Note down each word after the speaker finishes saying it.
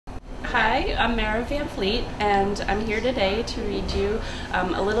Hi, I'm Mara Van Fleet, and I'm here today to read you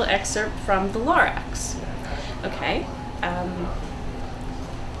a little excerpt from the Lorax. Okay.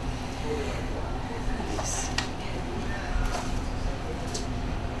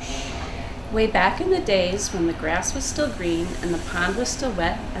 Way back in the days when the grass was still green, and the pond was still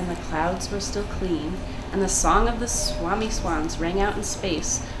wet, and the clouds were still clean, and the song of the swami swans rang out in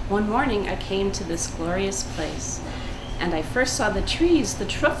space, one morning I came to this glorious place. And I first saw the trees, the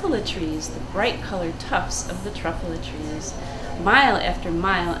truffula trees, the bright-colored tufts of the truffula trees, mile after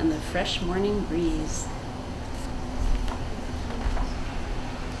mile in the fresh morning breeze.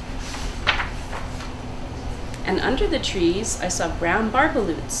 And under the trees I saw brown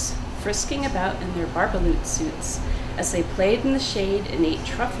barbaloots, frisking about in their barbaloot suits, as they played in the shade and ate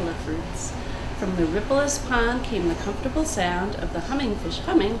truffula fruits. From the rippleless pond came the comfortable sound of the humming fish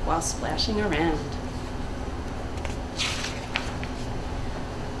humming while splashing around.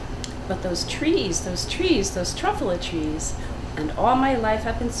 But those trees, those truffula trees, and all my life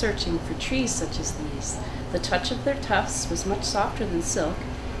I've been searching for trees such as these. The touch of their tufts was much softer than silk,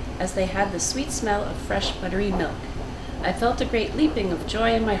 as they had the sweet smell of fresh buttery milk. I felt a great leaping of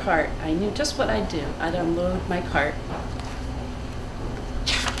joy in my heart. I knew just what I'd do. I'd unload my cart.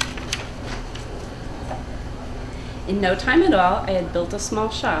 In no time at all, I had built a small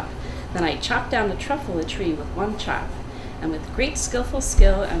shop. Then I chopped down a truffula tree with one chop. And with great skillful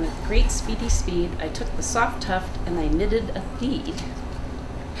skill and with great speedy speed, I took the soft tuft and I knitted a theed.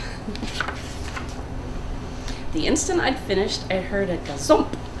 The instant I'd finished, I heard a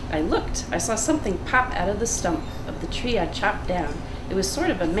gazump. I looked. I saw something pop out of the stump of the tree I chopped down. It was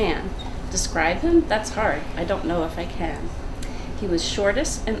sort of a man. Describe him? That's hard. I don't know if I can. He was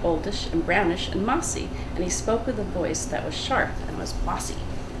shortish and oldish and brownish and mossy, and he spoke with a voice that was sharp and was bossy.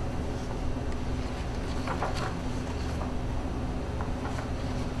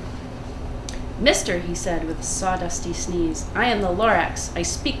 Mister, he said with a sawdusty sneeze, I am the Lorax. I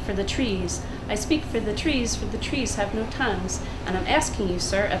speak for the trees. I speak for the trees have no tongues. And I'm asking you,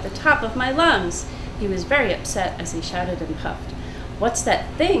 sir, at the top of my lungs. He was very upset as he shouted and puffed. What's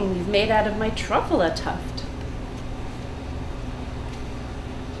that thing you've made out of my truffula tuft?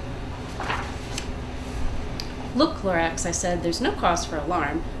 Look, Lorax, I said, there's no cause for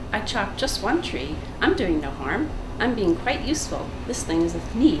alarm. I chopped just one tree. I'm doing no harm. I'm being quite useful. This thing is a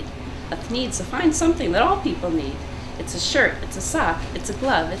thneed. A thneed's a fine something that all people need. It's a shirt, it's a sock, it's a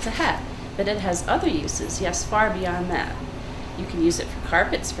glove, it's a hat, but it has other uses, yes, far beyond that. You can use it for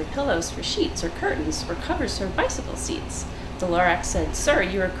carpets, for pillows, for sheets, or curtains, or covers for bicycle seats. The Lorax said, Sir,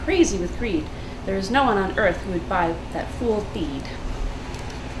 you are crazy with greed. There is no one on earth who would buy that fool theed.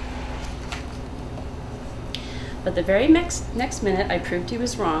 But the very next minute I proved he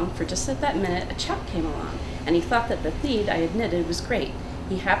was wrong, for just at that minute a chap came along, and he thought that the theed I had knitted was great.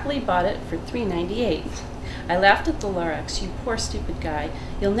 He happily bought it for $3.98. I laughed at the Lorax, you poor stupid guy.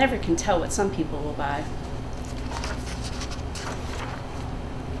 You'll never can tell what some people will buy.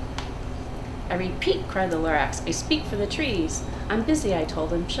 I repeat, cried the Lorax, I speak for the trees. I'm busy, I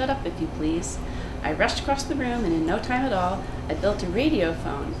told him. Shut up, if you please. I rushed across the room, and in no time at all, I built a radio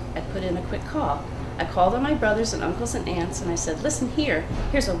phone. I put in a quick call. I called on my brothers and uncles and aunts, and I said, listen here,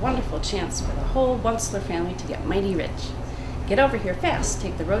 here's a wonderful chance for the whole Onceler family to get mighty rich. Get over here fast,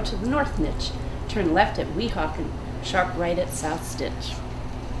 take the road to the north niche, turn left at Weehawken, and sharp right at South Stitch.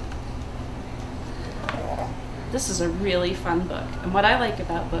 This is a really fun book, and what I like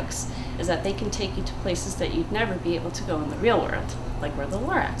about books is that they can take you to places that you'd never be able to go in the real world, like where the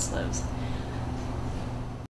Lorax lives.